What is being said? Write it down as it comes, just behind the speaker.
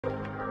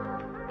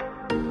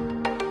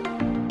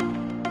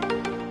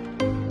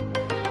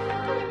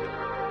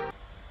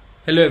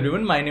Hello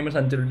everyone, my name is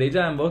Untitled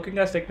Chapter. I am working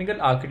as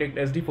Technical Architect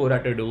SD4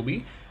 at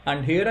Adobe,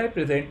 and here I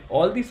present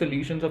all the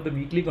solutions of the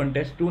weekly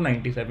contest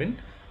 297.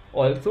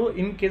 Also,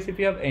 in case if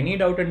you have any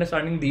doubt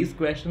understanding these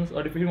questions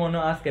or if you want to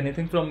ask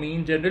anything from me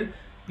in general,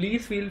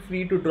 please feel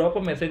free to drop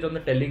a message on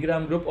the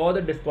Telegram group or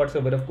the Discord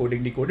server of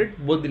Coding Decoded.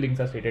 Both the links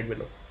are stated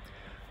below.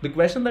 The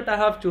question that I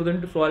have chosen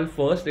to solve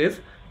first is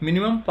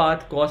minimum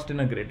path cost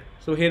in a grid.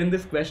 So here in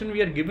this question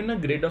we are given a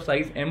grid of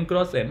size m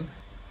cross n.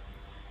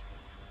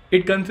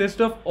 It consists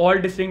of all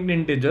distinct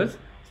integers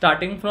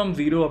starting from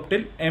 0 up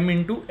till m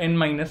into n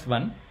minus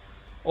 1.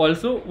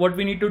 Also, what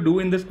we need to do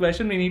in this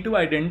question, we need to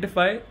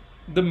identify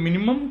the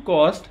minimum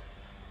cost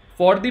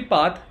for the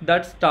path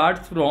that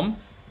starts from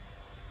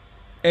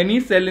any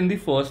cell in the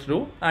first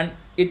row and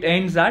it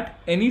ends at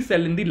any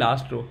cell in the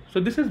last row. So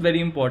this is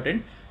very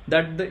important,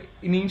 that the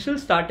initial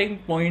starting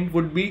point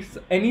would be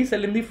any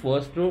cell in the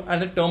first row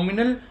and the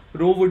terminal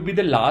row would be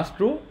the last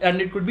row, and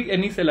it could be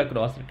any cell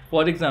across it.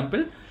 For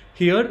example,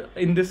 here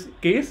in this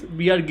case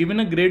we are given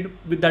a grid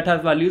that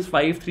has values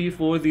 5, 3,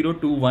 4, 0,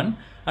 2, 1,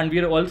 and we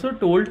are also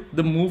told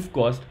the move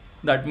cost.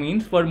 That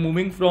means for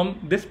moving from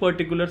this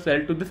particular cell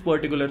to this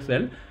particular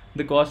cell,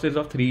 the cost is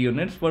of 3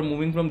 units. For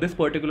moving from this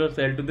particular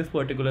cell to this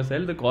particular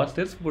cell, the cost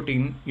is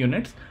 14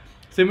 units.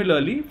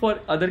 Similarly, for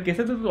other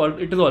cases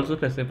it is also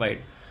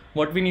specified.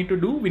 What we need to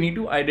do, we need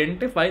to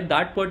identify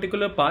that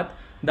particular path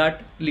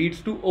that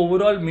leads to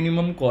overall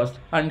minimum cost,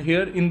 and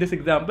here in this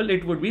example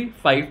it would be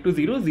 5 to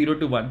 0, 0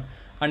 to 1,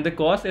 and the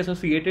cost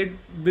associated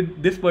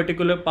with this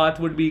particular path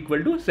would be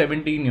equal to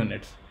 17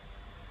 units.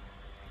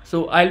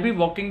 So I'll be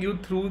walking you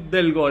through the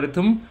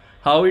algorithm,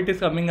 how it is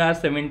coming as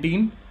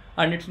 17,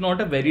 and it's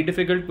not a very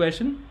difficult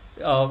question.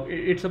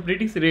 It's a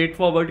pretty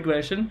straightforward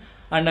question,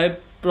 and I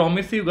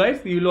promise you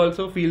guys, you will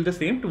also feel the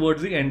same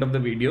towards the end of the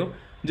video.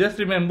 Just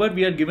remember,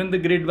 we are given the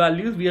grid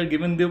values, we are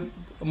given the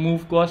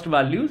move cost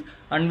values,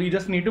 and we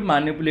just need to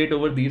manipulate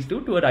over these two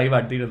to arrive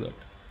at the result.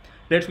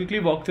 Let's quickly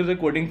walk through the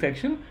coding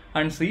section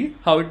and see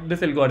how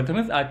this algorithm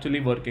is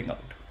actually working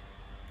out.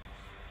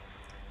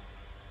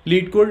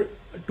 Leetcode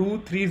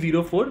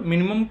 2304,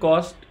 minimum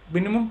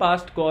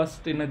past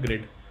cost in a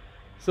grid.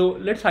 So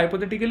let's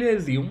hypothetically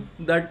assume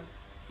that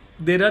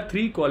there are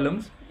 3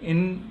 columns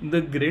in the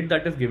grid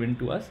that is given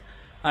to us,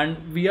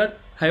 and we are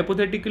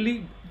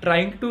hypothetically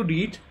trying to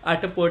reach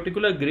at a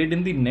particular grid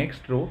in the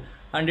next row,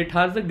 and it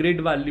has the grid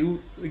value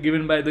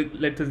given by the,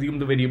 let's assume,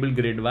 the variable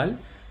grid val,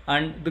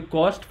 and the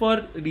cost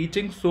for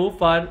reaching so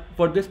far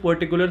for this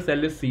particular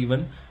cell is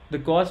C1, the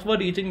cost for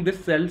reaching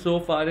this cell so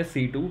far is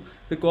C2,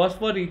 the cost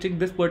for reaching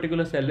this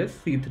particular cell is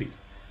C3,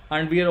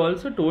 and we are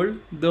also told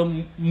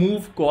the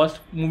move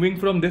cost moving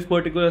from this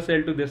particular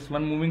cell to this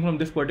one, moving from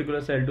this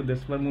particular cell to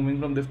this one, moving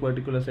from this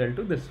particular cell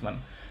to this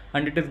one,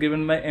 and it is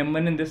given by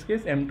m1 in this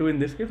case, m2 in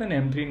this case, and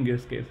m3 in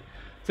this case.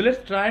 So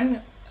let's try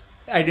and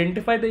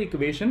identify the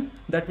equation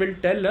that will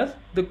tell us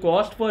the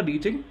cost for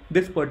reaching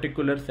this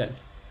particular cell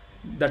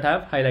that I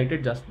have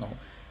highlighted just now.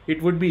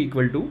 It would be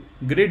equal to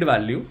grid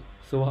value.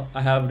 So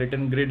I have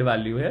written grid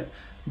value here.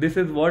 This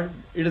is what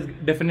it is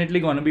definitely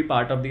going to be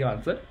part of the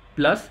answer,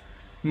 plus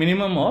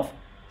minimum of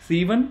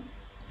C1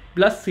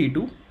 plus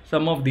C2,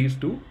 sum of these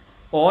two,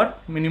 or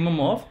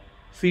minimum of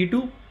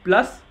C2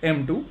 plus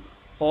M2,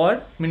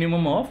 or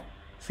minimum of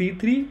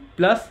C3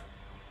 plus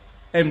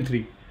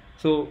M3.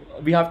 So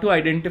we have to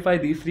identify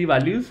these 3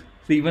 values,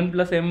 C1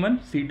 plus M1,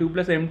 C2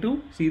 plus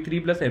M2,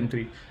 C3 plus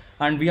M3,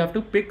 and we have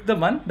to pick the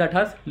one that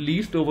has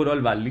least overall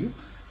value,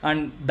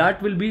 and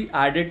that will be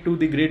added to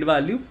the grid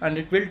value, and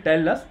it will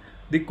tell us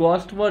the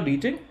cost for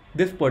reaching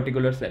this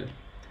particular cell.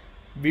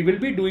 We will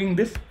be doing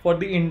this for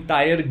the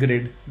entire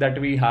grid that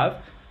we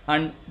have,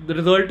 and the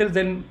result is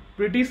then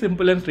pretty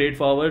simple and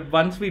straightforward.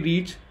 Once we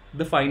reach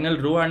the final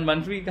row and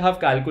once we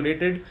have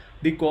calculated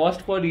the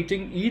cost for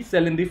reaching each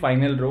cell in the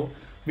final row,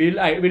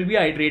 we'll be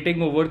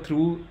iterating over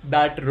through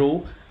that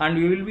row, and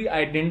we will be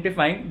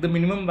identifying the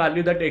minimum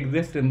value that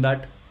exists in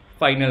that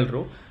final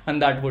row, and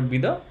that would be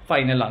the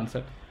final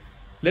answer.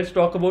 Let's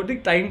talk about the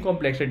time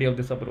complexity of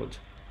this approach.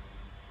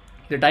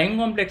 The time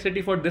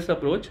complexity for this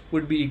approach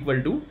would be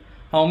equal to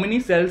how many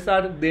cells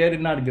are there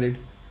in our grid.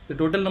 The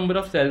total number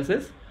of cells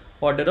is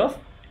order of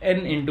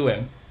n into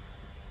m.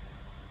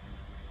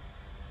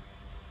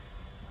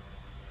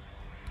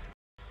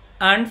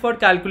 And for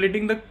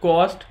calculating the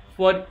cost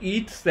for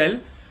each cell,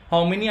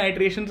 how many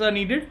iterations are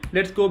needed?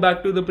 Let's go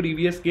back to the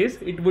previous case.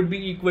 It would be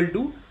equal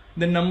to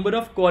the number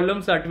of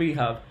columns that we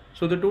have.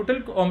 So the total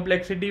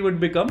complexity would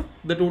become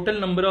the total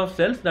number of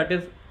cells, that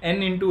is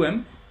n into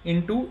m,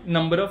 into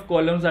number of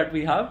columns that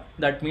we have,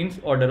 that means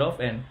order of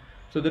n.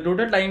 So the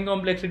total time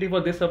complexity for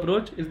this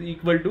approach is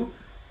equal to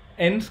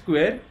n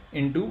square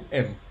into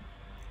m.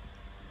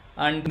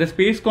 And the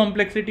space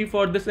complexity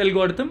for this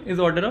algorithm is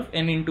order of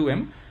n into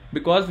m,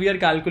 because we are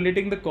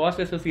calculating the cost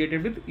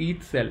associated with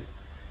each cell.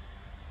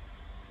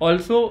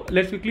 Also,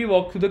 let's quickly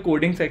walk through the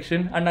coding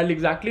section, and I'll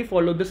exactly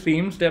follow the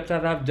same steps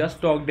as I've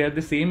just talked there,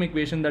 the same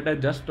equation that I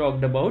just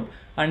talked about,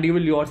 and you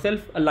will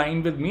yourself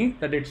align with me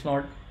that it's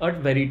not a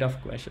very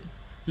tough question.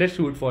 Let's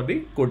shoot for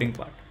the coding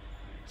part.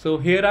 So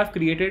here I've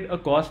created a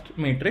cost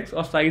matrix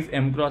of size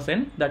m cross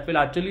n that will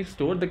actually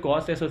store the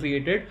cost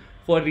associated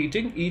for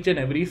reaching each and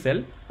every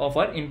cell of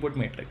our input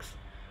matrix.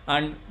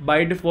 And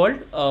by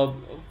default,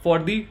 for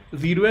the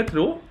 0th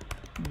row,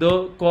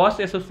 the cost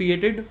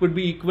associated would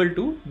be equal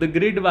to the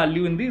grid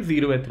value in the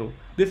 0th row.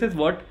 This is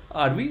what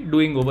are we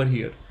doing over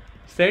here.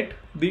 Set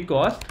the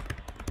cost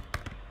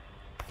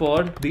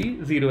for the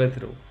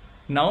 0th row.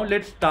 Now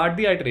let's start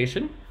the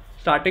iteration,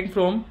 starting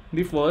from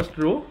the first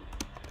row,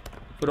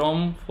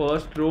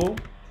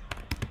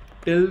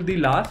 till the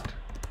last,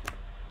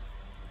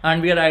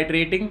 and we are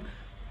iterating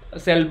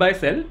cell by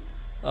cell,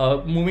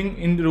 moving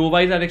in row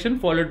wise direction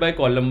followed by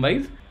column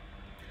wise.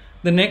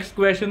 The next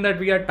question that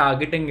we are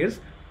targeting is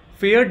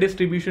fair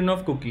distribution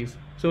of cookies.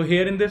 So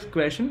here in this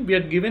question we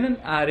are given an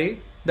array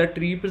that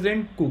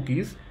represent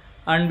cookies,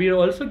 and we are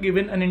also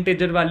given an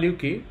integer value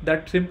k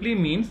that simply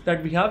means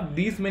that we have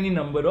these many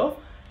number of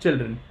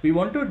children. We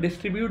want to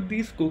distribute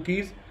these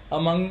cookies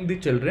among the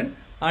children,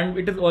 and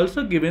it is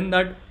also given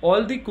that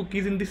all the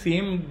cookies in the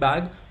same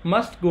bag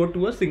must go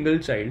to a single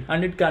child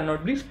and it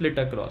cannot be split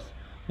across.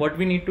 What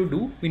we need to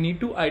do, we need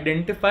to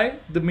identify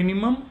the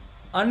minimum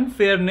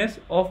unfairness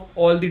of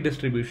all the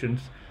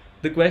distributions.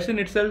 The question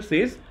itself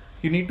says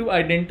you need to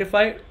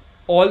identify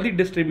all the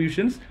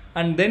distributions,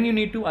 and then you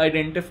need to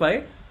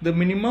identify the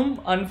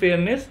minimum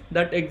unfairness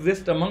that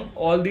exists among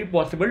all the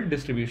possible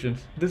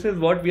distributions. This is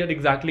what we are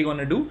exactly going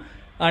to do.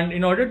 And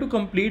in order to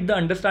complete the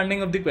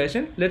understanding of the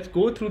question, let's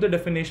go through the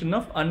definition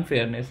of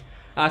unfairness.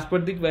 As per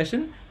the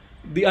question,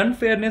 the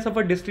unfairness of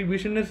a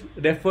distribution is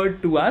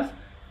referred to as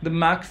the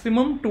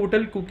maximum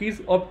total cookies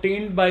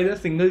obtained by the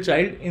single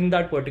child in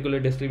that particular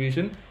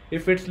distribution.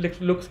 If it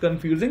looks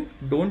confusing,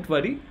 don't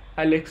worry,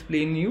 I'll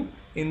explain you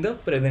in the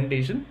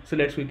presentation. So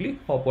let's quickly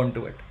hop on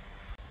to it.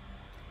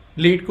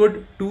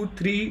 Leetcode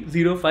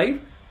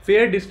 2305,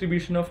 fair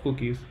distribution of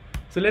cookies.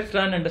 So let's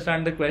try and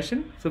understand the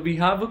question. So we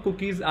have a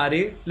cookies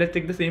array. Let's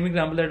take the same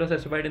example that was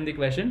specified in the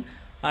question,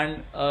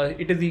 and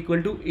it is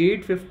equal to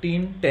 8,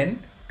 15,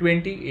 10,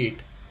 28.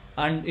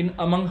 And in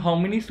among how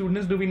many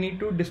students do we need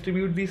to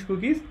distribute these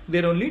cookies?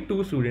 There are only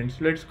 2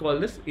 students. Let's call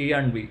this A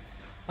and B.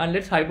 And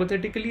let's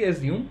hypothetically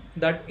assume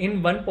that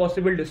in one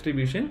possible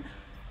distribution,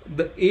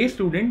 the A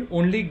student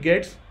only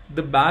gets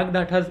the bag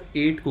that has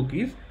 8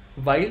 cookies,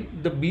 while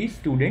the B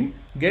student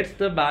gets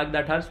the bag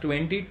that has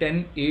 20,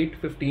 10, 8,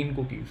 15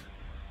 cookies.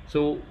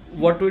 So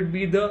what would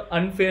be the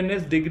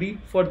unfairness degree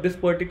for this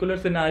particular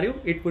scenario?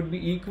 It would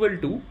be equal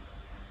to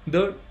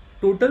the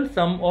total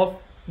sum of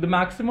the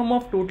maximum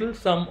of total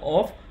sum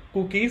of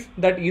cookies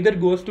that either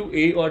goes to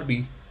A or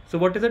B. So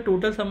what is the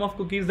total sum of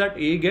cookies that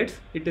A gets?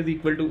 It is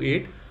equal to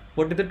 8.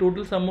 What is the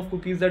total sum of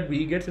cookies that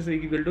B gets? Is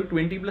equal to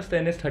 20 plus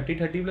 10 is 30,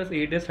 30 plus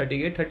 8 is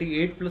 38,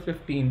 38 plus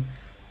 15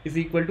 is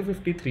equal to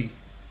 53.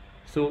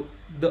 So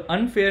the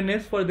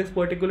unfairness for this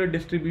particular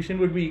distribution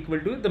would be equal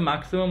to the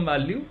maximum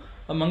value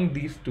among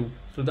these two.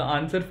 So the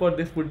answer for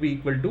this would be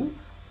equal to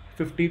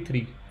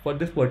 53 for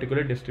this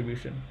particular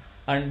distribution.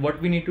 And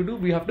what we need to do,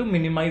 we have to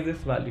minimize this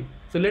value.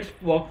 So let's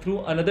walk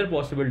through another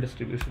possible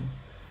distribution.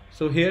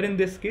 So here in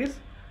this case,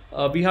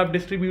 we have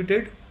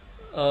distributed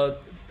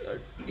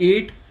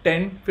 8,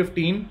 10,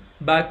 15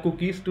 bag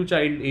cookies to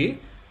child A,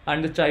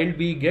 and the child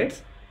B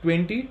gets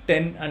 20,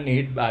 10 and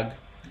 8 bag.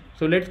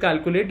 So let's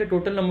calculate the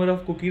total number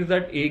of cookies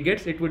that A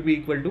gets. It would be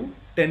equal to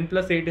 10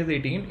 plus 8 is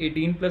 18,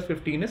 18 plus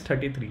 15 is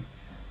 33.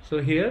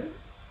 So here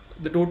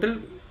the total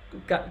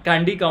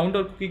candy count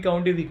or cookie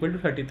count is equal to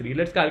 33.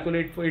 Let's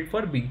calculate for it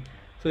for B.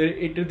 So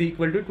it is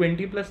equal to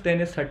 20 plus 10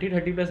 is 30,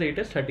 30 plus 8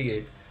 is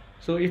 38.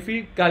 So if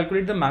we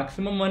calculate the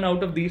maximum one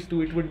out of these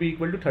two, it would be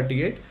equal to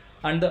 38,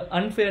 and the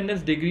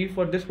unfairness degree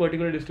for this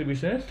particular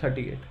distribution is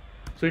 38.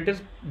 So it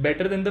is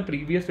better than the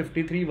previous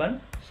 53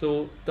 one.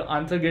 So the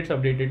answer gets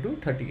updated to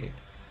 38.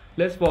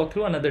 Let's walk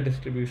through another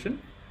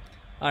distribution,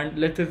 and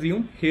let's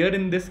assume here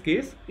in this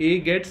case A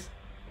gets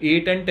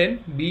 8 and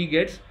 10, B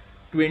gets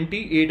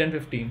 20, 8 and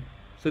 15.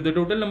 So the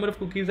total number of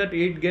cookies that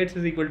 8 gets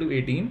is equal to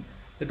 18.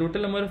 The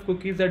total number of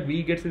cookies that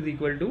B gets is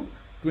equal to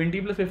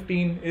 20 plus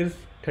 15 is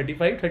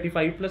 35,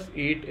 35 plus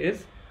 8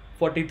 is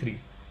 43.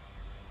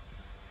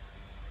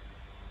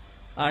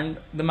 And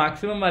the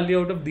maximum value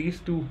out of these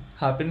two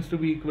happens to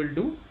be equal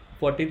to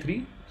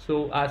 43.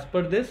 So as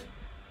per this,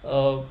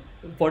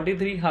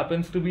 43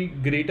 happens to be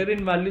greater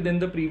in value than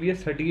the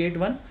previous 38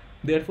 one.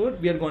 Therefore,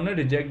 we are going to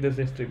reject this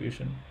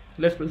distribution.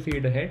 Let's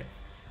proceed ahead.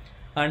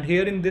 And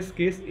here in this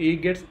case, A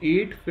gets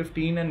 8,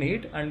 15 and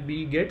 8, and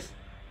B gets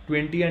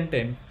 20 and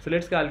 10. So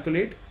let's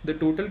calculate the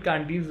total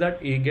candies that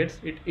A gets.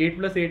 8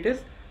 plus 8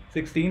 is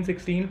 16,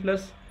 16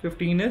 plus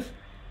 15 is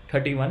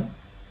 31,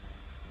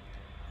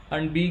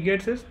 and B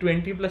gets is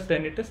 20 plus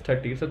 10, it is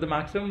 30. So the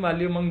maximum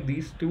value among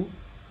these two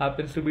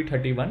happens to be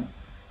 31,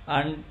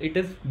 and it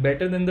is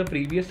better than the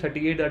previous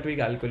 38 that we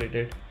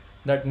calculated.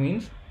 That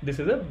means this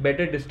is a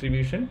better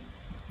distribution.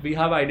 We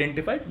have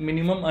identified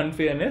minimum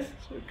unfairness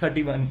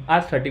 31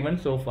 as 31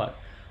 so far.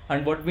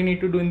 And what we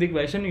need to do in the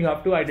question, you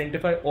have to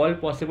identify all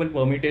possible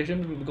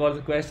permutations, because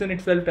the question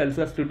itself tells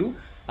us to do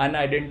and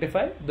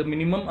identify the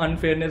minimum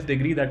unfairness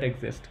degree that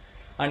exists.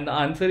 and the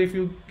answer, if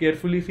you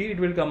carefully see, it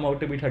will come out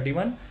to be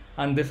 31.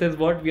 And this is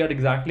what we are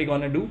exactly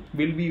going to do.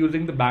 We'll be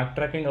using the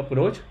backtracking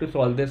approach to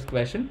solve this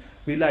question.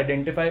 We'll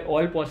identify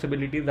all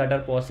possibilities that are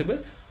possible,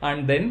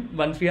 and then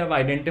once we have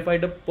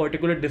identified a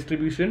particular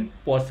distribution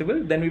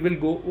possible, then we will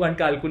go and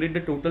calculate the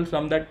total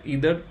sum that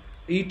either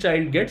each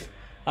child gets,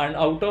 and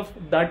out of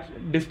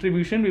that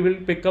distribution we will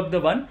pick up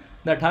the one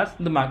that has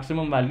the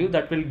maximum value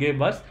that will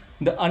give us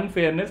the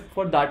unfairness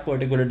for that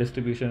particular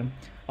distribution.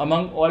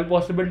 Among all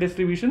possible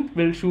distributions,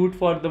 we'll shoot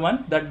for the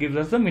one that gives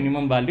us the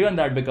minimum value, and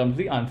that becomes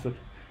the answer.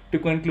 To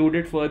conclude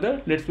it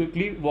further, let's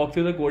quickly walk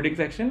through the coding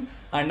section,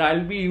 and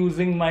I'll be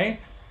using my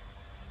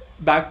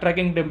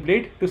backtracking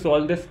template to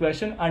solve this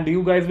question, and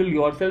you guys will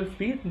yourself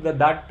see that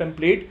that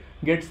template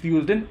gets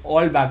used in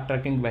all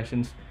backtracking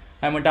questions.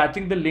 I'm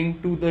attaching the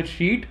link to the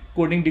sheet,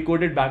 coding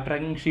decoded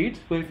backtracking sheets,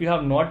 so if you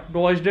have not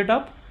watched it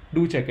up,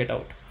 do check it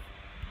out.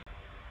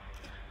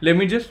 Let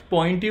me just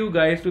point you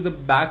guys to the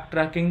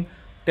backtracking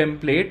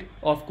template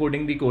of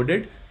coding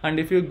decoded, and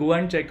if you go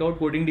and check out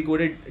coding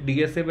decoded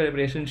DSA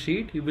preparation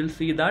sheet, you will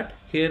see that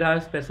here I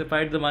have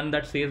specified the one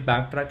that says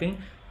backtracking.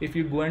 If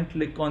you go and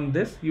click on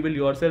this, you will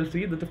yourself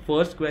see that the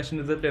first question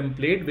is a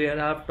template where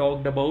I have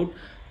talked about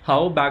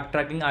how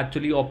backtracking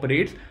actually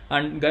operates.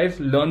 And guys,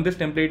 learn this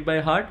template by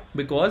heart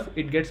because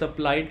it gets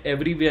applied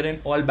everywhere in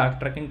all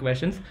backtracking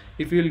questions.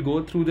 If you will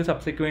go through the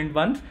subsequent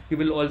ones, you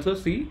will also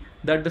see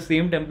that the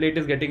same template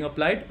is getting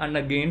applied, and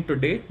again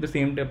today the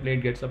same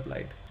template gets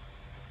applied.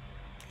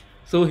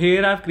 So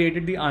here I've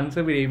created the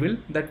answer variable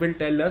that will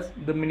tell us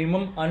the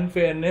minimum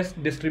unfairness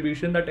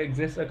distribution that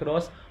exists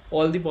across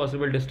all the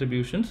possible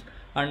distributions.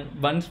 And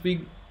once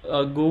we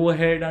go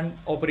ahead and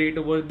operate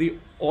over the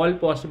all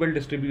possible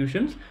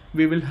distributions,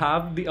 we will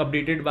have the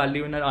updated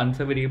value in our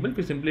answer variable.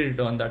 We simply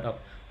return that up.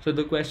 So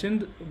the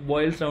question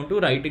boils down to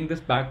writing this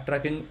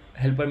backtracking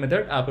helper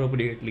method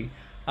appropriately.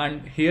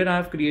 And here I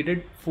have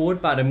created 4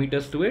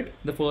 parameters to it.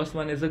 The first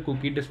one is a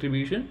cookie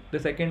distribution. The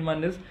second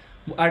one is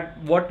at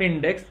what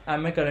index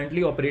am I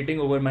currently operating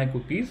over my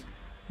cookies.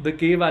 The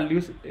k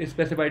values is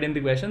specified in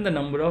the question, the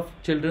number of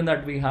children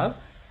that we have,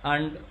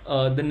 and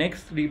the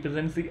next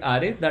represents the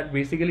array that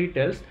basically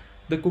tells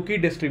the cookie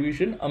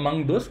distribution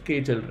among those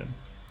k children.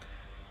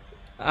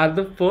 As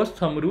the first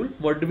thumb rule,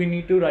 what do we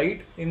need to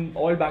write in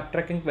all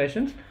backtracking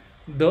questions?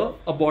 The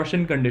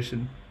abortion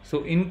condition.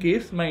 So in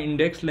case my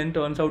index length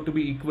turns out to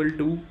be equal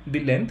to the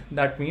length,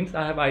 that means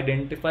I have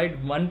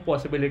identified one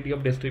possibility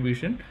of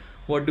distribution.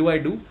 What do?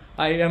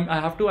 I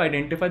have to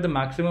identify the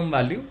maximum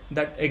value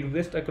that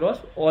exists across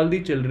all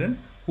the children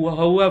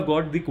who have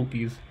got the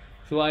cookies.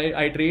 So I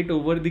iterate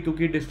over the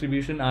cookie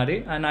distribution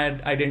array and I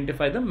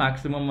identify the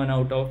maximum one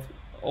out of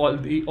all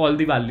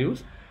the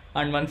values.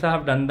 And once I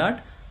have done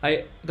that,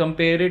 I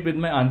compare it with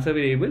my answer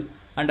variable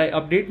and I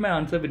update my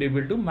answer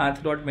variable to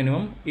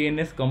maths.minimum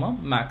ans,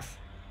 max.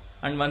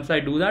 And once I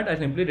do that, I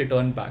simply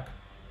return back.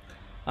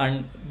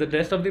 And the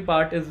rest of the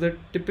part is the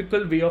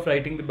typical way of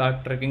writing the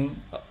backtracking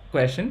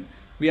question.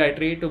 We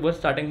iterate over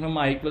starting from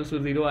I equals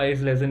to 0, I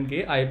is less than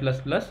k, I plus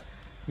plus.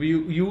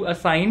 You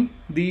assign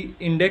the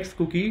index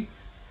cookie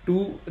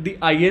to the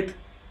ith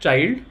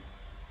child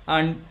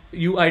and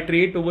you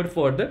iterate over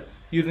further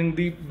using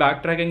the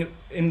backtracking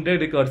in the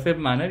recursive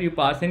manner. You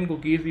pass in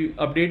cookies, you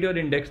update your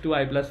index to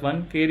I plus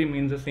 1, k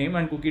remains the same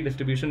and cookie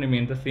distribution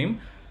remains the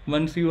same.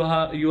 Once you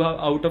have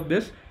out of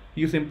this,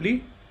 you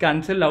simply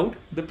cancel out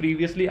the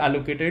previously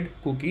allocated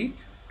cookie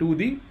to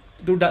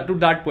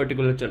that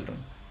particular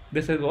children.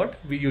 This is what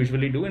we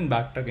usually do in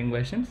backtracking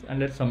questions, and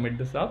let's submit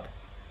this up.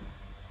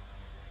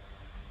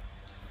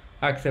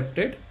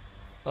 Accepted.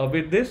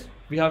 With this,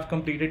 we have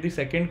completed the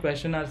second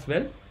question as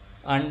well,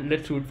 and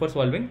let's shoot for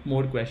solving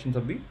more questions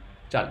of the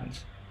challenge.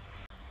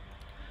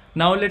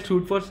 Now let's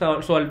shoot for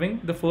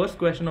solving the first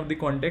question of the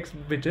context,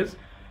 which is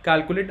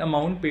calculate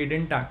amount paid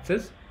in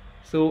taxes.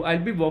 So I'll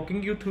be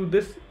walking you through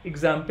this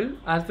example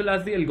as well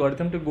as the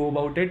algorithm to go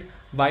about it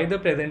by the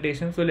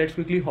presentation. So let's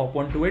quickly hop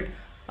onto it.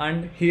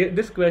 And here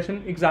this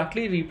question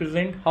exactly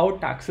represents how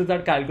taxes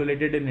are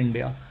calculated in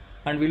India,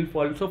 and we'll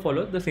also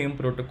follow the same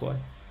protocol.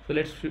 So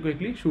let's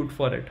quickly shoot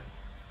for it.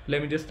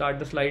 Let me just start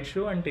the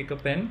slideshow and take a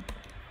pen.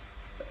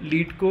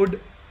 Leetcode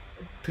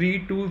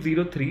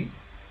 3203,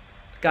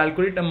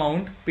 calculate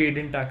amount paid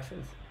in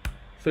taxes.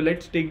 So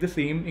let's take the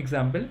same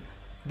example.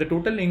 The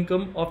total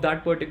income of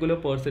that particular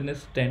person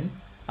is 10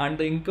 and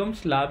the income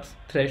slabs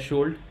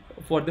threshold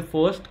for the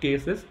first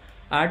case is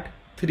at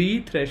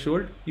 3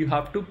 threshold, you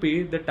have to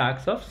pay the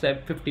tax of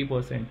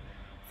 50%.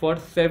 For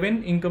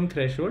 7 income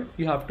threshold,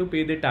 you have to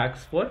pay the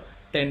tax for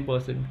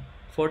 10%.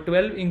 For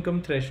 12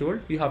 income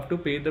threshold, you have to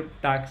pay the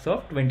tax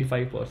of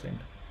 25%.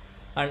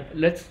 And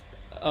let's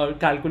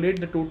calculate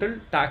the total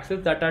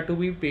taxes that are to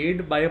be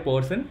paid by a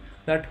person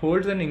that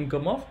holds an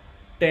income of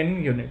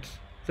 10 units.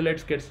 So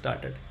let's get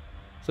started.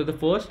 So the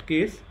first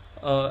case,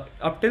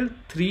 up till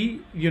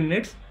 3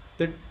 units,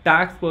 the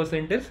tax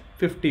percent is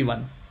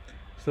 51.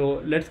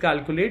 So let's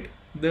calculate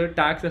the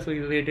tax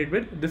associated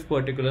with this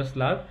particular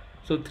slab.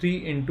 So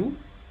 3 into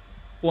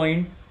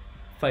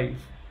 0.5,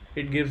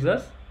 it gives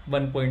us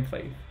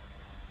 1.5.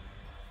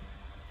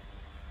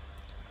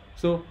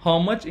 So how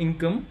much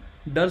income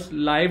does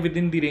lie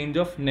within the range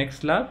of next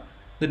slab?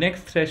 The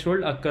next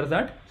threshold occurs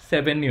at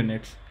 7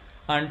 units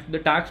and the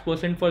tax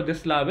percent for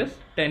this slab is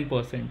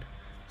 10%.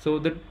 So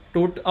the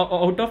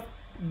out of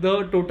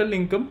the total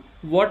income,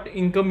 what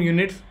income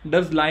units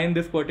does lie in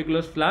this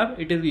particular slab?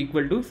 It is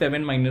equal to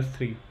 7 minus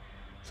 3.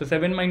 So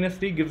 7 minus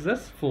 3 gives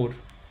us 4.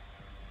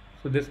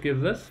 So this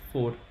gives us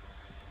 4.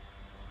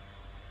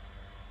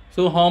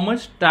 So how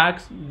much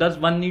tax does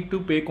one need to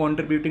pay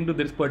contributing to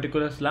this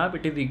particular slab?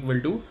 It is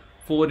equal to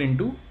 4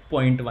 into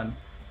 0.1,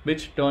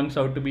 which turns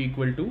out to be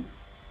equal to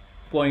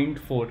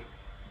 0.4.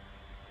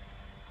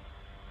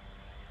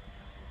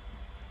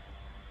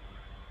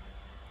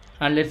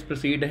 And let's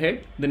proceed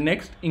ahead. The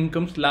next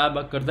income slab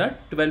occurs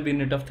at 12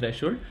 unit of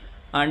threshold,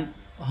 and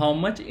how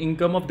much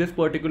income of this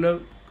particular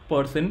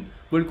person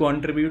will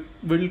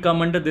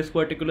come under this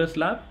particular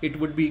slab? It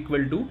would be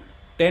equal to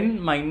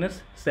 10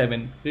 minus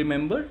 7.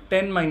 Remember,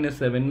 10 minus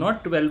 7,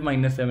 not 12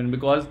 minus 7,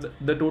 because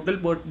the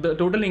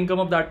total income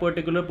of that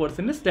particular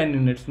person is 10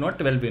 units, not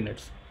 12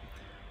 units.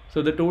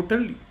 So the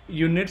total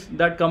units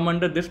that come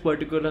under this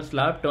particular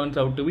slab turns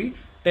out to be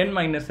 10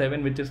 minus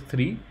 7, which is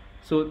 3.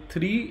 So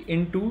 3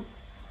 into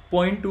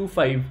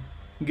 0.25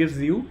 gives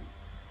you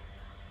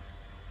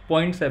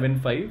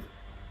 0.75,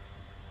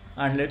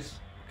 and let's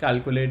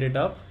calculate it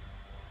up.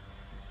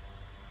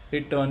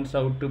 It turns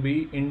out to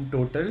be in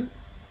total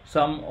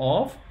sum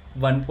of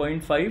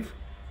 1.5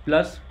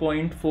 plus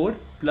 0.4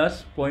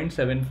 plus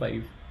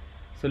 0.75.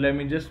 So let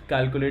me just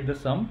calculate the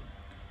sum.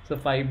 So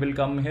 5 will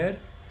come here,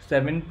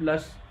 7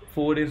 plus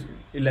 4 is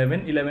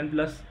 11, 11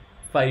 plus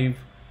 5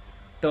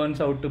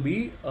 turns out to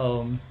be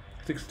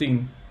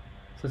 16.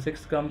 So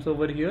 6 comes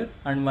over here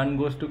and 1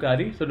 goes to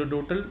carry. So the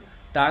total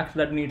tax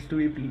that needs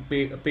to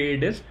be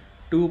paid is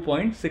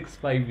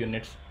 2.65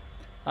 units.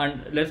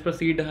 And let's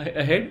proceed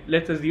ahead.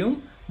 Let's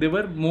assume there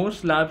were more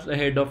slabs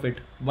ahead of it.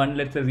 One,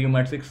 let's assume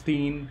at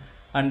 16,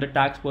 and the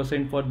tax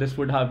percent for this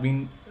would have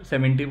been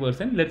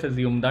 70%. Let's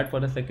assume that for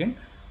a second.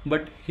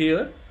 But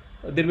here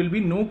there will be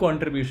no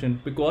contribution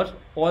because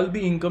all the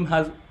income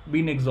has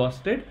been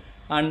exhausted,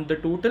 and the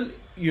total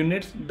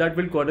units that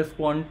will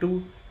correspond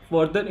to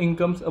further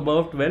incomes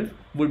above 12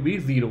 would be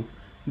 0.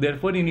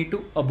 Therefore, you need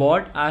to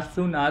abort as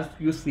soon as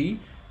you see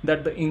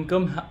that the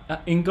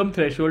income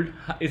threshold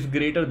is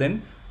greater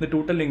than the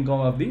total income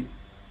of the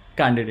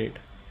candidate.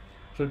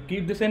 So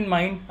keep this in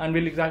mind, and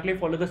we'll exactly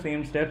follow the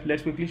same steps.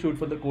 Let's quickly shoot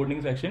for the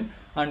coding section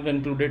and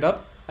conclude it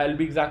up. I'll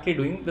be exactly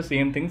doing the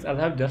same things as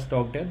I've just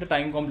talked here. The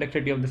time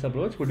complexity of this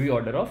approach would be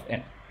order of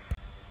n.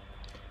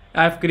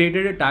 I've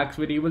created a tax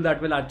variable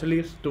that will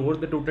actually store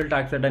the total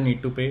tax that I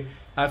need to pay.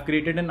 I've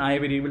created an I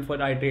variable for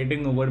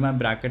iterating over my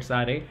brackets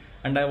array,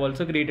 and I've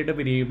also created a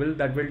variable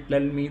that will tell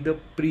me the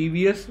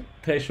previous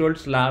threshold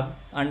slab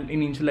and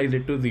initialize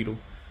it to 0.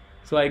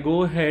 So I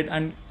go ahead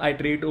and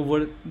iterate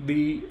over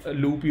the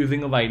loop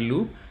using a while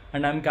loop,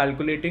 and I'm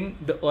calculating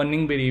the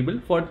earning variable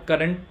for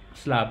current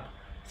slab.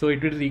 So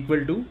it is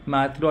equal to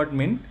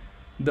math.min,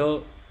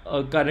 the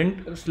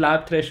current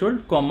slab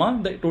threshold, comma,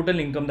 the total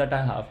income that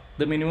I have.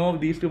 The minimum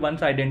of these two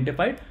once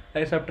identified,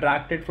 I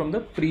subtract it from the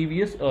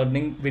previous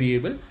earning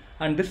variable,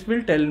 and this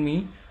will tell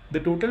me the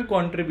total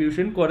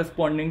contribution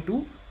corresponding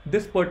to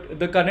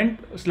the current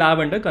slab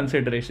under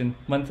consideration.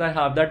 Once I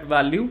have that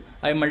value,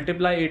 I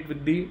multiply it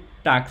with the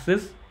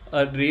taxes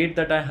rate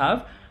that I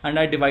have, and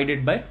I divide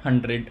it by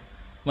 100.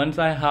 Once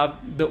I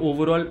have the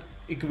overall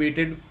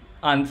equated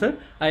answer,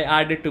 I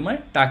add it to my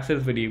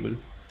taxes variable.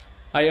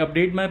 I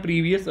update my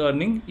previous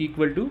earning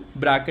equal to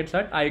brackets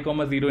at I,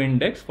 0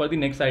 index for the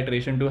next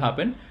iteration to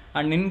happen,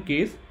 and in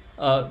case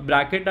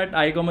bracket at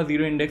I,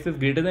 0 index is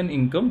greater than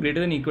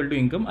equal to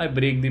income, I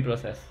break the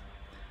process.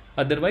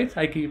 Otherwise,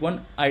 I keep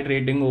on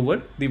iterating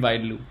over the while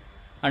loop,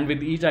 and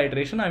with each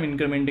iteration I'm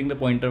incrementing the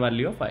pointer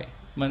value of I.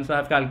 Once I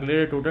have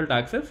calculated total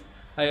taxes,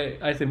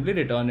 I simply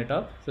return it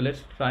up. So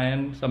let's try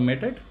and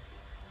submit it.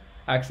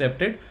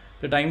 Accepted.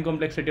 The time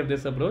complexity of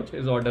this approach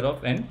is order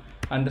of n,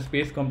 and the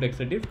space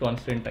complexity is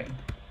constant time.